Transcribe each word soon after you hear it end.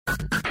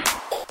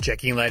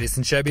Checking latest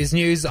in showbiz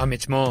news, I'm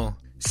Mitch Moore.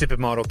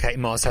 Supermodel Kate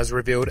Moss has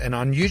revealed an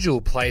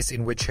unusual place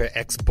in which her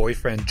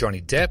ex-boyfriend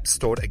Johnny Depp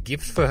stored a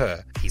gift for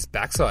her, his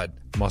backside.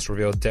 Moss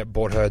revealed Depp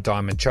bought her a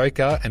diamond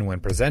choker and when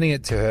presenting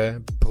it to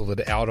her, pulled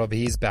it out of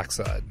his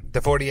backside.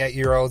 The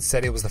 48-year-old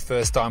said it was the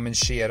first diamond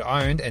she had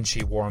owned and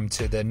she wore them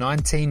to the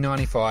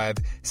 1995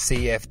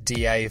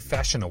 CFDA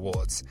Fashion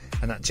Awards.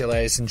 And that's your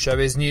latest in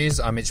showbiz news,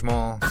 I'm Mitch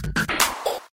Moore.